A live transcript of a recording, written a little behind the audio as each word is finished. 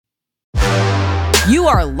You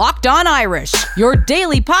are Locked On Irish, your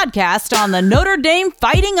daily podcast on the Notre Dame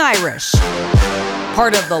Fighting Irish.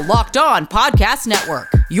 Part of the Locked On Podcast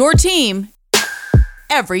Network, your team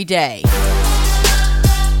every day.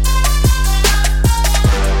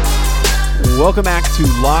 Welcome back to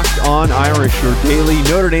Locked On Irish, your daily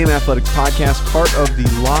Notre Dame athletics podcast, part of the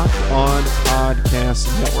Locked On Podcast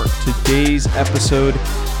Network. Today's episode,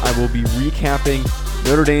 I will be recapping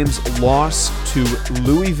Notre Dame's loss to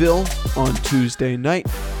Louisville on Tuesday night.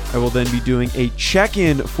 I will then be doing a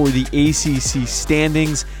check-in for the ACC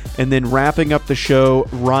standings, and then wrapping up the show,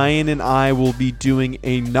 Ryan and I will be doing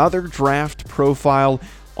another draft profile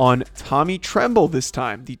on Tommy Tremble this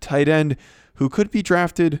time, the tight end who could be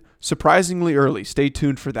drafted surprisingly early. Stay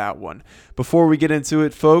tuned for that one. Before we get into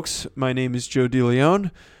it, folks, my name is Joe DeLeon.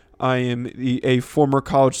 I am a former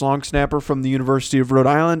college long snapper from the University of Rhode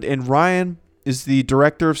Island, and Ryan is the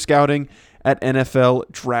director of scouting at NFL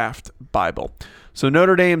Draft Bible. So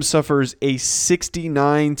Notre Dame suffers a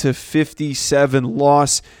 69-57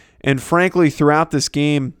 loss, and frankly, throughout this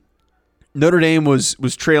game, Notre Dame was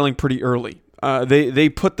trailing pretty early. They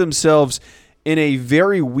put themselves in a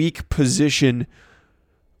very weak position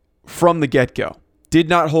from the get-go. Did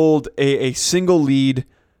not hold a single lead.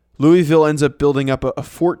 Louisville ends up building up a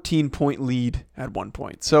 14-point lead at one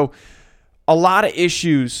point. So a lot of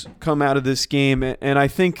issues come out of this game, and I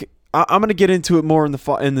think I'm going to get into it more in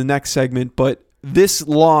the next segment, but this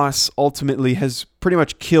loss ultimately has pretty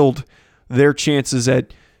much killed their chances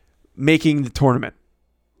at making the tournament.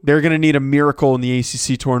 They're going to need a miracle in the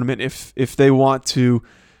ACC tournament if they want to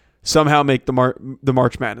somehow make the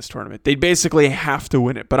March Madness tournament. They basically have to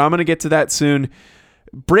win it, but I'm going to get to that soon.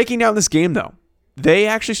 Breaking down this game, though, they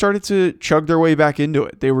actually started to chug their way back into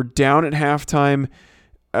it. They were down at halftime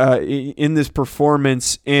in this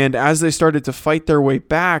performance, and as they started to fight their way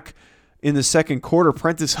back in the second quarter,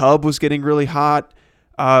 Prentice Hub was getting really hot.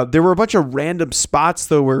 There were a bunch of random spots,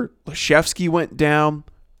 though, where Leshevsky went down,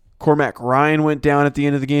 Cormac Ryan went down at the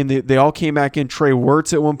end of the game. They all came back in. Trey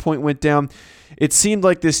Wirtz at one point went down. It seemed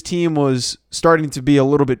like this team was starting to be a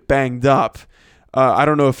little bit banged up. I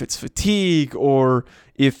don't know if it's fatigue or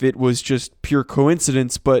if it was just pure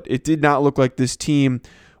coincidence, but it did not look like this team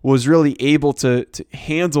was really able to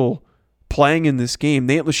handle playing in this game.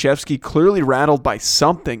 Nate Leshevsky clearly rattled by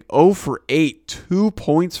something. 0 for 8, 2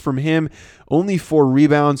 points from him, only 4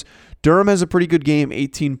 rebounds. Durham has a pretty good game,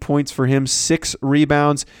 18 points for him, 6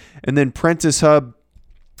 rebounds. And then Prentice Hub,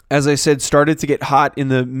 as I said, started to get hot in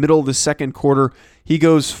the middle of the second quarter. He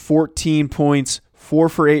goes 14 points, 4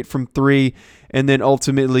 for 8 from 3, and then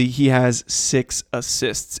ultimately he has 6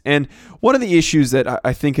 assists. And one of the issues that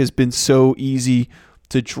I think has been so easy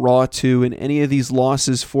to draw to in any of these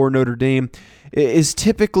losses for Notre Dame is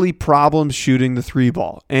typically problems shooting the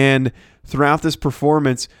 3-ball. And throughout this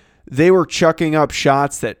performance, they were chucking up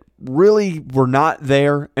shots that really were not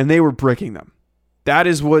there, and they were bricking them. That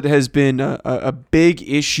is what has been a big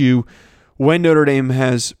issue when Notre Dame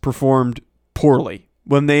has performed poorly,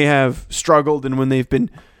 when they have struggled and when they've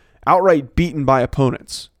been outright beaten by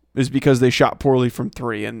opponents, is because they shot poorly from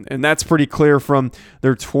 3. And that's pretty clear from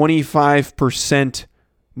their 25%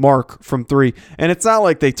 mark from 3. And it's not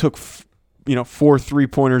like they took 4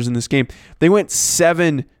 3-pointers in this game. They went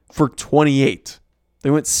 7 for 28. They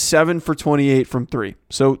went 7 for 28 from 3.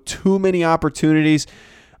 So too many opportunities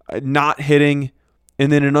not hitting, and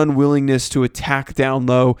then an unwillingness to attack down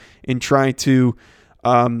low and try to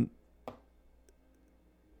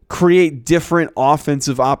create different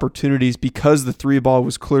offensive opportunities because the 3-ball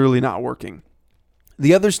was clearly not working.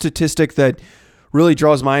 The other statistic that really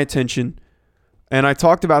draws my attention, and I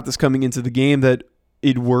talked about this coming into the game, that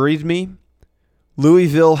it worried me.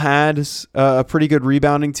 Louisville had a pretty good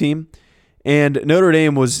rebounding team, and Notre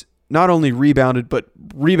Dame was not only out-rebounded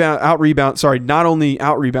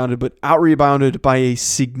by a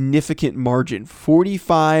significant margin,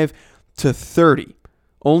 45-30.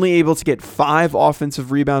 Only able to get 5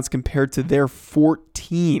 offensive rebounds compared to their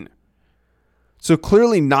 14. So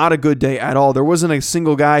clearly not a good day at all. There wasn't a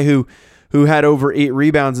single guy who had over 8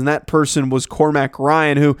 rebounds, and that person was Cormac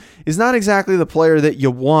Ryan, who is not exactly the player that you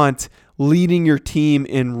want leading your team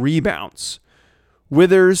in rebounds.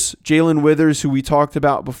 Jalen Withers, who we talked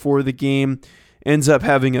about before the game, ends up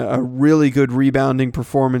having a really good rebounding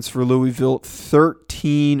performance for Louisville,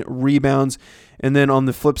 13 rebounds. And then on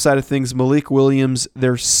the flip side of things, Malik Williams,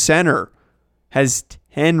 their center, has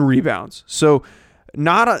 10 rebounds. So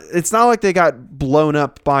it's not like they got blown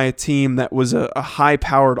up by a team that was a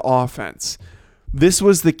high-powered offense. This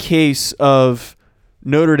was the case of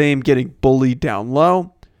Notre Dame getting bullied down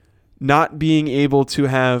low, not being able to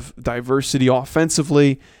have diversity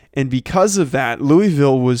offensively, And because of that,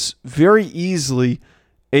 Louisville was very easily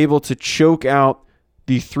able to choke out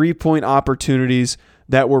the 3-point opportunities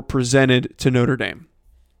that were presented to Notre Dame.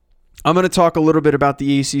 I'm going to talk a little bit about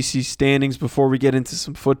the ACC standings before we get into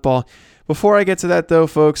some football. Before I get to that, though,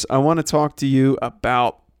 folks, I want to talk to you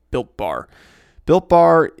about Built Bar. Built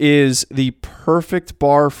Bar is the perfect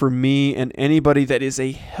bar for me and anybody that is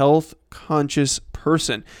a health-conscious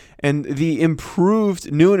person. And the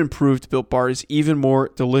new and improved Built Bar is even more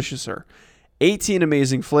deliciouser. 18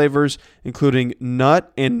 amazing flavors, including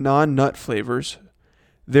nut and non-nut flavors.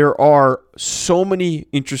 There are so many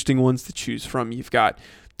interesting ones to choose from. You've got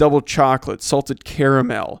double chocolate, salted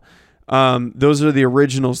caramel. Those are the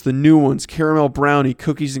originals. The new ones, caramel brownie,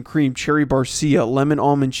 cookies and cream, cherry barcia, lemon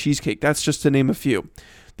almond cheesecake. That's just to name a few.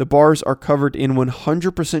 The bars are covered in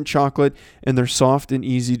 100% chocolate, and they're soft and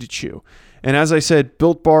easy to chew. And as I said,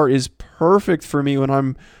 Built Bar is perfect for me when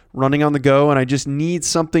I'm running on the go and I just need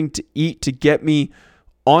something to eat to get me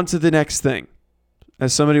onto the next thing.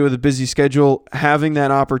 As somebody with a busy schedule, having that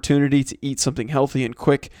opportunity to eat something healthy and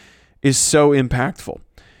quick is so impactful.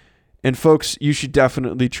 And folks, you should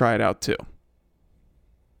definitely try it out too.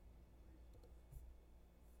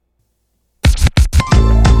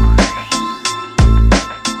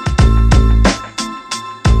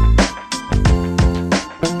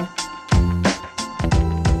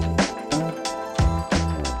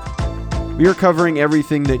 We are covering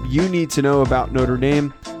everything that you need to know about Notre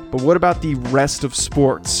Dame, but what about the rest of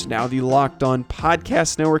sports? Now the Locked On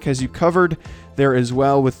Podcast Network has you covered there as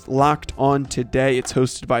well with Locked On Today. It's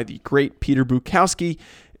hosted by the great Peter Bukowski,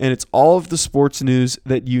 and it's all of the sports news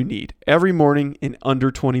that you need every morning in under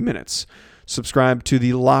 20 minutes. Subscribe to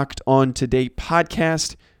the Locked On Today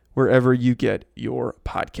podcast wherever you get your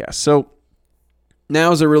podcast. So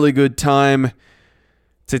now is a really good time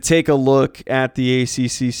to take a look at the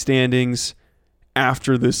ACC standings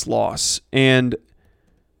after this loss. And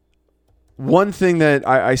one thing that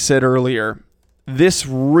I said earlier, this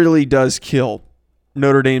really does kill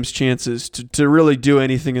Notre Dame's chances to really do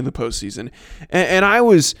anything in the postseason. And I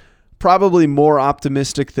was probably more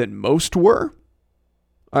optimistic than most were.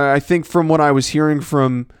 I think from what I was hearing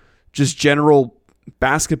from just general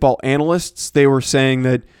basketball analysts, they were saying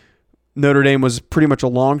that Notre Dame was pretty much a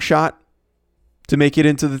long shot to make it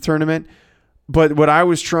into the tournament. But what I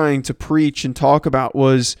was trying to preach and talk about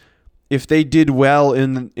was if they did well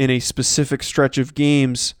in a specific stretch of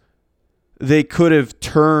games, they could have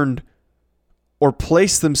turned or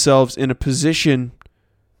placed themselves in a position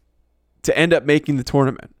to end up making the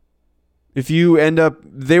tournament.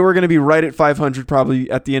 They were going to be right at 500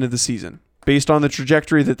 probably at the end of the season based on the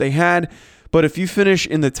trajectory that they had. But if you finish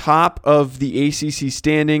in the top of the ACC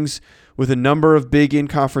standings with a number of big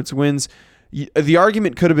in-conference wins, the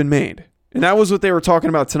argument could have been made. And that was what they were talking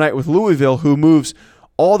about tonight with Louisville, who moves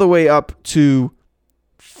all the way up to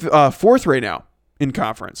fourth right now in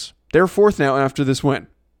conference. They're fourth now after this win.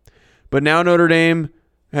 But now Notre Dame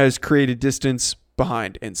has created distance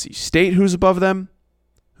behind NC State, who's above them,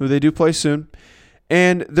 who they do play soon.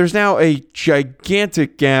 And there's now a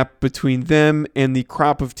gigantic gap between them and the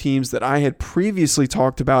crop of teams that I had previously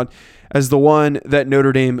talked about as the one that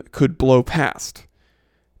Notre Dame could blow past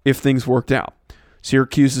if things worked out.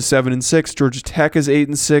 Syracuse is 7-6, Georgia Tech is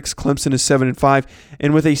 8-6, Clemson is 7-5,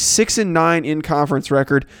 and with a 6-9 in conference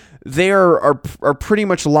record, they are pretty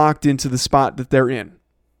much locked into the spot that they're in,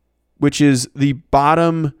 which is the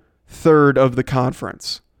bottom third of the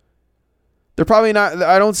conference. They're probably not.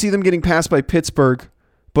 I don't see them getting passed by Pittsburgh,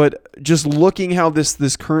 but just looking how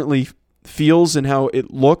this currently feels and how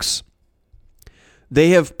it looks, they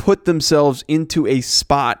have put themselves into a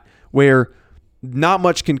spot where not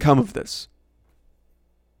much can come of this.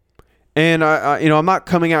 And I'm not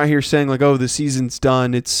coming out here saying like, oh, the season's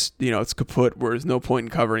done. It's kaput. There's no point in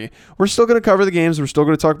covering it. We're still going to cover the games. We're still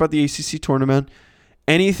going to talk about the ACC tournament.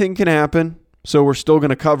 Anything can happen, so we're still going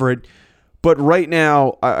to cover it. But right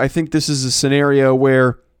now, I think this is a scenario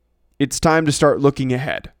where it's time to start looking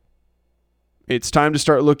ahead. It's time to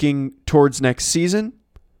start looking towards next season,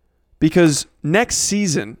 because next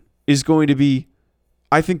season is going to be,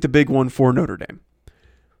 I think, the big one for Notre Dame.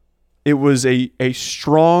 It was a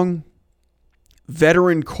strong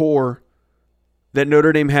veteran core that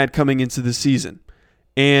Notre Dame had coming into the season.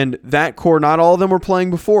 And that core, not all of them were playing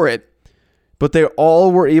before it, but they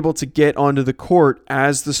all were able to get onto the court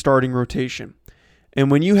as the starting rotation.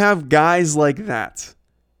 And when you have guys like that,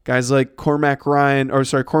 guys like Cormac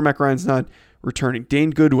Ryan's not returning,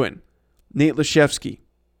 Dane Goodwin, Nate Laszewski,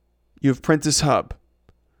 you have Prentice Hub.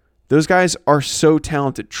 Those guys are so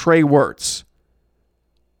talented. Trey Wirtz.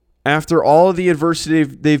 After all of the adversity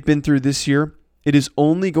they've been through this year, it is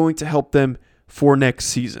only going to help them for next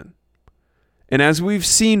season. And as we've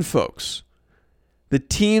seen, folks, the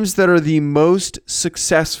teams that are the most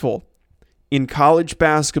successful in college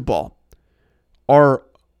basketball are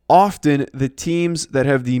often the teams that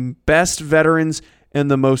have the best veterans and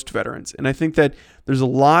the most veterans. And I think that there's a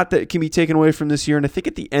lot that can be taken away from this year. And I think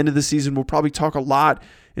at the end of the season, we'll probably talk a lot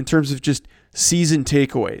in terms of just season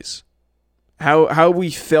takeaways. How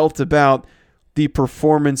we felt about the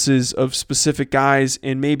performances of specific guys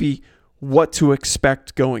and maybe what to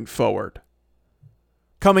expect going forward.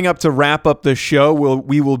 Coming up to wrap up the show,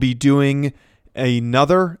 we will be doing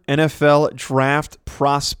another NFL draft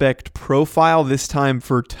prospect profile, this time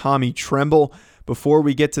for Tommy Tremble. Before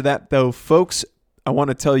we get to that, though, folks, I want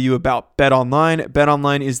to tell you about BetOnline.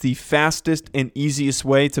 BetOnline is the fastest and easiest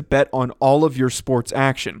way to bet on all of your sports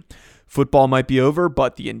action. Football might be over,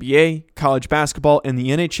 but the NBA, college basketball, and the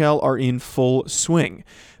NHL are in full swing.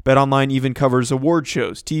 BetOnline even covers award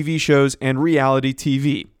shows, TV shows, and reality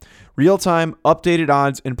TV. Real-time, updated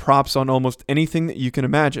odds and props on almost anything that you can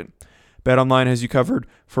imagine. BetOnline has you covered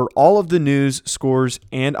for all of the news, scores,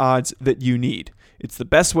 and odds that you need. It's the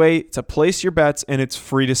best way to place your bets, and it's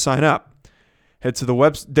free to sign up. Head to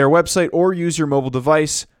their website or use your mobile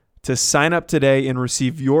device to sign up today and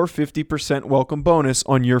receive your 50% welcome bonus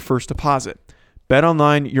on your first deposit.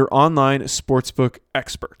 BetOnline, your online sportsbook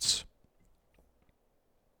experts.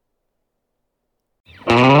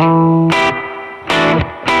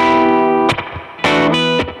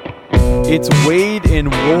 It's Wade and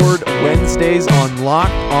Ward Wednesdays on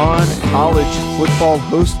Locked On College Football.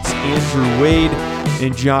 Hosts Andrew Wade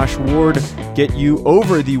and Josh Ward get you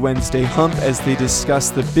over the Wednesday hump as they discuss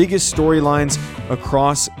the biggest storylines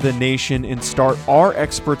across the nation and start our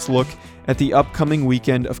experts' look at the upcoming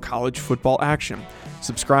weekend of college football action.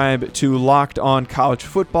 Subscribe to Locked On College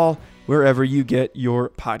Football wherever you get your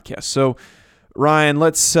podcasts. So, Ryan,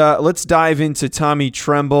 let's dive into Tommy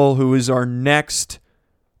Tremble, who is our next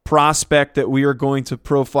prospect that we are going to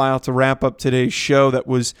profile to wrap up today's show that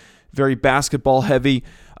was very basketball heavy.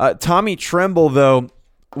 Tommy Tremble, though,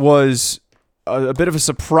 was a bit of a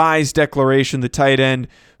surprise declaration, the tight end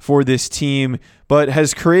for this team, but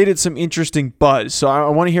has created some interesting buzz. So I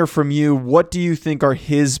want to hear from you. What do you think are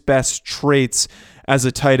his best traits as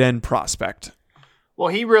a tight end prospect? Well,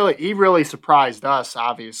 he really surprised us,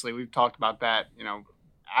 obviously. We've talked about that,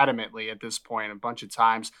 adamantly at this point a bunch of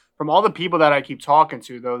times. From all the people that I keep talking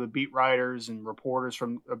to, though, the beat writers and reporters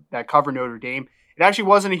from that cover Notre Dame, it actually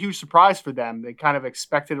wasn't a huge surprise for them. They kind of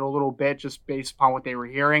expected it a little bit just based upon what they were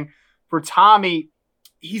hearing. For Tommy,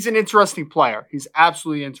 he's an interesting player. He's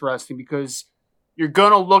absolutely interesting because you're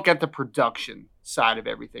going to look at the production side of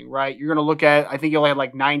everything, right? You're going to look at, I think he only had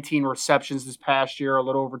like 19 receptions this past year, a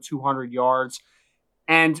little over 200 yards.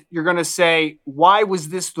 And you're going to say, why was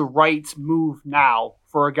this the right move now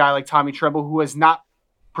for a guy like Tommy Tremble who has not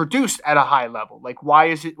produced at a high level? Like, why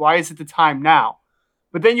is it the time now?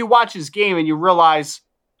 But then you watch his game and you realize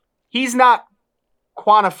he's not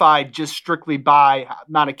quantified just strictly by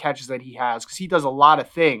amount of catches that he has, because he does a lot of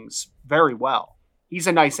things very well. He's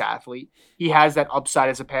a nice athlete. He has that upside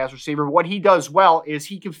as a pass receiver. What he does well is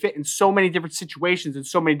he can fit in so many different situations and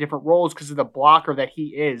so many different roles because of the blocker that he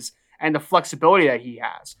is and the flexibility that he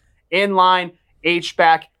has. Inline,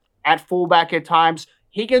 H-back, at fullback at times.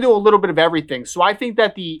 He can do a little bit of everything. So I think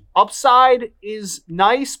that the upside is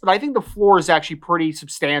nice, but I think the floor is actually pretty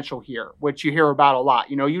substantial here, which you hear about a lot.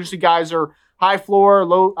 Usually guys are high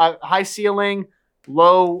floor, high ceiling,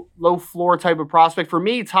 low floor type of prospect. For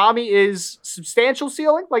me, Tommy is substantial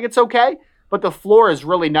ceiling, like it's okay, but the floor is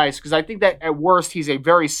really nice because I think that at worst he's a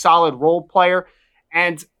very solid role player.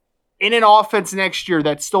 And in an offense next year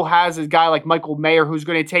that still has a guy like Michael Mayer who's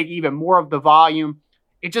going to take even more of the volume,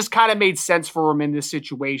 it just kind of made sense for him in this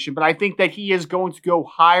situation. But I think that he is going to go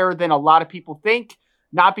higher than a lot of people think,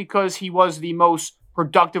 not because he was the most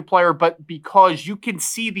productive player, but because you can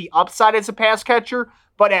see the upside as a pass catcher.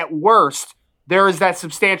 But at worst, there is that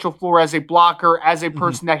substantial floor as a blocker, as a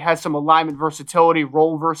person that has some alignment versatility,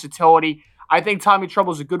 role versatility. I think Tommy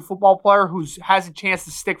Tremble is a good football player who has a chance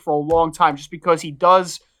to stick for a long time just because he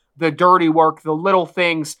does the dirty work, the little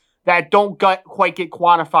things that don't quite get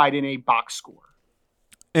quantified in a box score.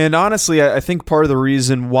 And honestly, I think part of the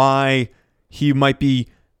reason why he might be,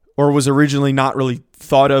 or was originally not really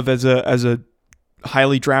thought of as a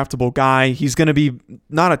highly draftable guy, he's going to be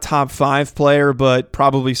not a top 5 player, but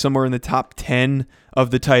probably somewhere in the top 10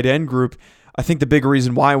 of the tight end group. I think the big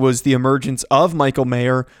reason why was the emergence of Michael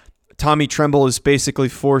Mayer. Tommy Tremble is basically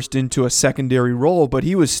forced into a secondary role, but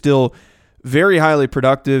he was still very highly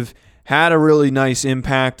productive, had a really nice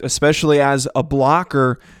impact, especially as a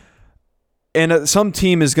blocker. And some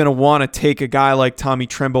team is going to want to take a guy like Tommy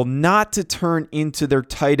Tremble, not to turn into their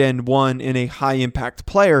tight end one in a high-impact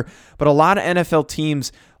player, but a lot of NFL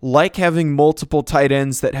teams like having multiple tight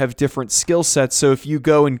ends that have different skill sets. So if you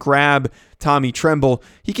go and grab Tommy Tremble,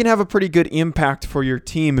 he can have a pretty good impact for your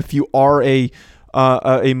team if you are a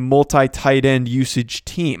multi-tight end usage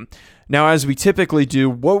team. Now, as we typically do,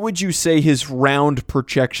 what would you say his round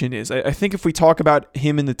projection is? I think if we talk about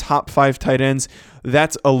him in the top 5 tight ends,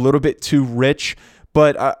 that's a little bit too rich,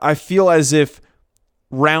 but I feel as if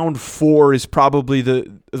round 4 is probably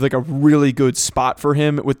a really good spot for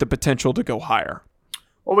him with the potential to go higher.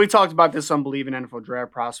 Well, we talked about this on Believe in NFL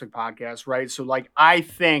Draft Prospect podcast, right? So, I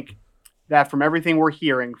think that from everything we're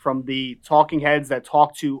hearing from the talking heads that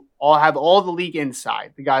have all the league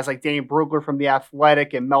inside, the guys like Dane Brugler from The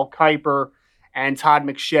Athletic and Mel Kiper and Todd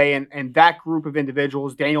McShay and that group of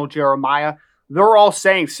individuals, Daniel Jeremiah, they're all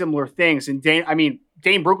saying similar things. And Dane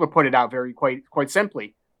Brugler put it out quite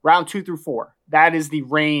simply. Round 2 through 4. That is the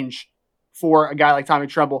range for a guy like Tommy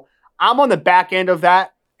Tremble. I'm on the back end of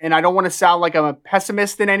that, and I don't want to sound like I'm a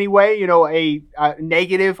pessimist in any way, a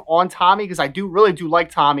negative on Tommy, because I really do like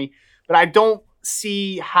Tommy. But I don't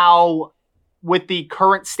see how, with the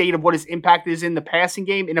current state of what his impact is in the passing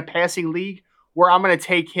game, in a passing league, where I'm going to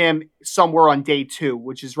take him somewhere on day 2,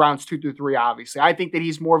 which is rounds 2 through 3, obviously. I think that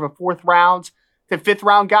he's more of a 4th round to 5th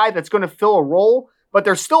round guy that's going to fill a role, but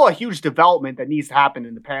there's still a huge development that needs to happen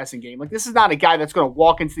in the passing game. This is not a guy that's going to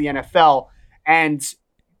walk into the NFL and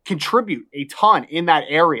contribute a ton in that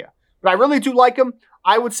area. But I really do like him.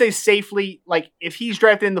 I would say safely, if he's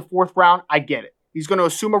drafted in the 4th round, I get it. He's going to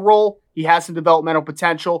assume a role. He has some developmental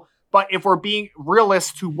potential. But if we're being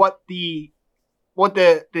realistic to what the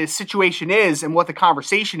situation is and what the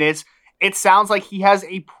conversation is, it sounds like he has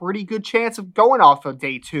a pretty good chance of going off of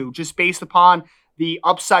day 2, just based upon the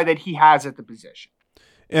upside that he has at the position.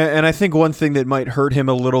 And I think one thing that might hurt him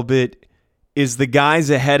a little bit is the guys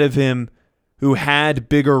ahead of him who had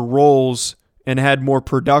bigger roles and had more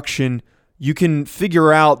production. You can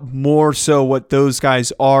figure out more so what those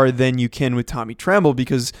guys are than you can with Tommy Tremble,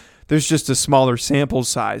 because there's just a smaller sample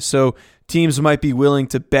size. So teams might be willing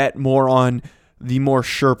to bet more on the more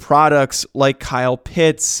sure products like Kyle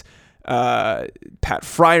Pitts, Pat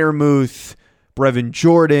Freiermuth, Brevin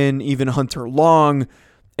Jordan, even Hunter Long.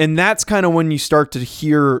 And that's kind of when you start to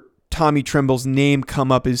hear Tommy Tremble's name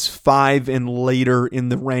come up as 5 and later in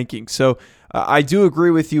the ranking. So I do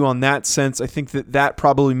agree with you on that sense. I think that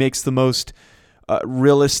probably makes the most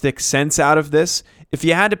realistic sense out of this. If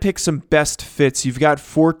you had to pick some best fits, you've got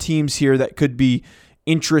 4 teams here that could be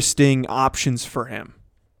interesting options for him.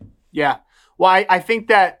 Yeah. Well, I think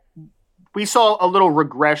that we saw a little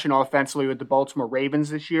regression offensively with the Baltimore Ravens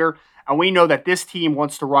this year. And we know that this team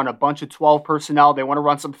wants to run a bunch of 12 personnel. They want to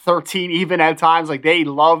run some 13 even at times. They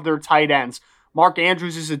love their tight ends. Mark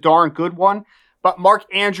Andrews is a darn good one. But Mark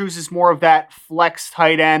Andrews is more of that flex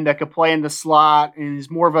tight end that could play in the slot and is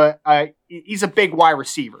more of he's a big wide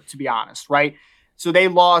receiver, to be honest, right? So they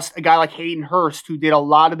lost a guy like Hayden Hurst, who did a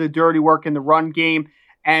lot of the dirty work in the run game.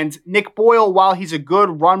 And Nick Boyle, while he's a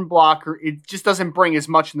good run blocker, it just doesn't bring as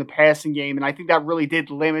much in the passing game. And I think that really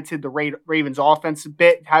did limited the Ravens offense a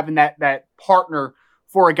bit, having that partner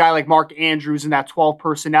for a guy like Mark Andrews in that 12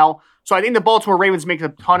 personnel. So I think the Baltimore Ravens make a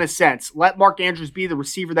ton of sense. Let Mark Andrews be the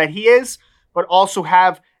receiver that he is, but also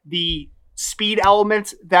have the speed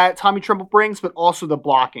element that Tommy Tremble brings, but also the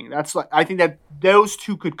blocking. I think that those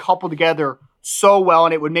two could couple together so well,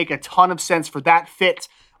 and it would make a ton of sense for that fit.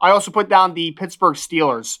 I also put down the Pittsburgh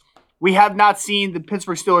Steelers. We have not seen the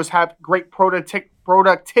Pittsburgh Steelers have great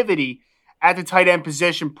productivity at the tight end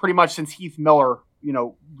position pretty much since Heath Miller,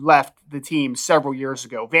 left the team several years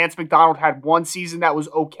ago. Vance McDonald had one season that was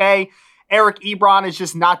okay. Eric Ebron is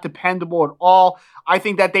just not dependable at all. I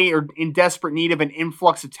think that they are in desperate need of an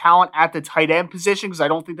influx of talent at the tight end position, because I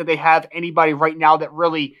don't think that they have anybody right now that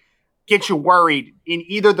really gets you worried in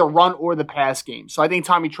either the run or the pass game. So I think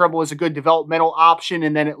Tommy Tremble is a good developmental option,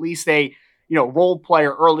 and then at least a role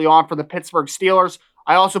player early on for the Pittsburgh Steelers.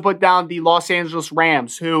 I also put down the Los Angeles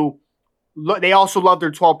Rams, who they also love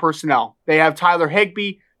their 12 personnel. They have Tyler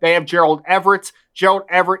Higbee. They have Gerald Everett. Gerald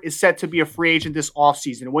Everett is set to be a free agent this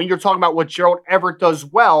offseason. And when you're talking about what Gerald Everett does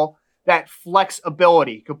well, that flex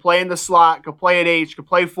ability, could play in the slot, could play at H, could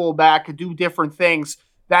play fullback, could do different things.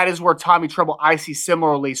 That is where Tommy Tremble I see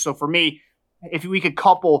similarly. So for me, if we could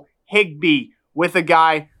couple Higbee with a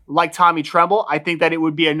guy like Tommy Tremble, I think that it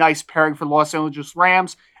would be a nice pairing for the Los Angeles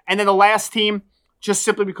Rams. And then the last team, just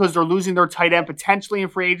simply because they're losing their tight end potentially in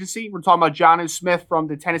free agency, we're talking about Jonnu Smith from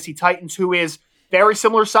the Tennessee Titans, who is very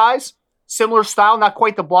similar size, similar style, not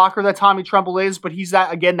quite the blocker that Tommy Tremble is, but he's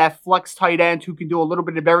that flex tight end who can do a little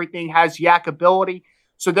bit of everything, has yak ability.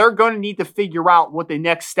 So they're going to need to figure out what the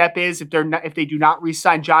next step is if they do not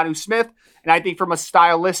re-sign Jonnu Smith. And I think from a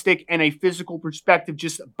stylistic and a physical perspective,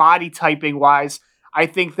 just body typing wise, I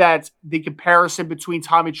think that the comparison between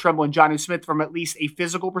Tommy Tremble and Jonnu Smith from at least a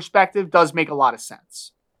physical perspective does make a lot of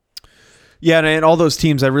sense. Yeah, and all those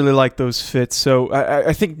teams, I really like those fits. So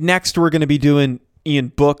I think next we're going to be doing Ian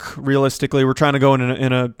Book. Realistically, we're trying to go in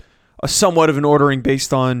a somewhat of an ordering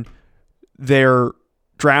based on their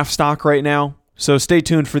draft stock right now. So stay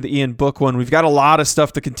tuned for the Ian Book one. We've got a lot of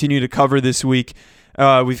stuff to continue to cover this week.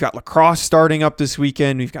 We've got lacrosse starting up this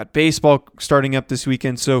weekend. We've got baseball starting up this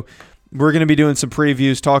weekend. So we're going to be doing some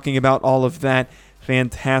previews, talking about all of that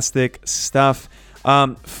fantastic stuff.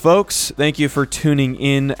 Folks, thank you for tuning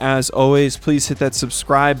in. As always, please hit that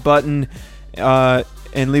subscribe button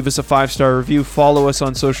and leave us a 5-star review. Follow us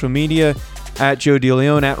on social media at Joe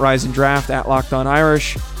DeLeon, at Rise and Draft, at Locked On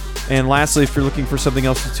Irish. And lastly, if you're looking for something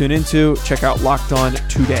else to tune into, check out Locked On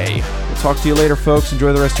Today. We'll talk to you later, folks.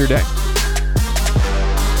 Enjoy the rest of your day.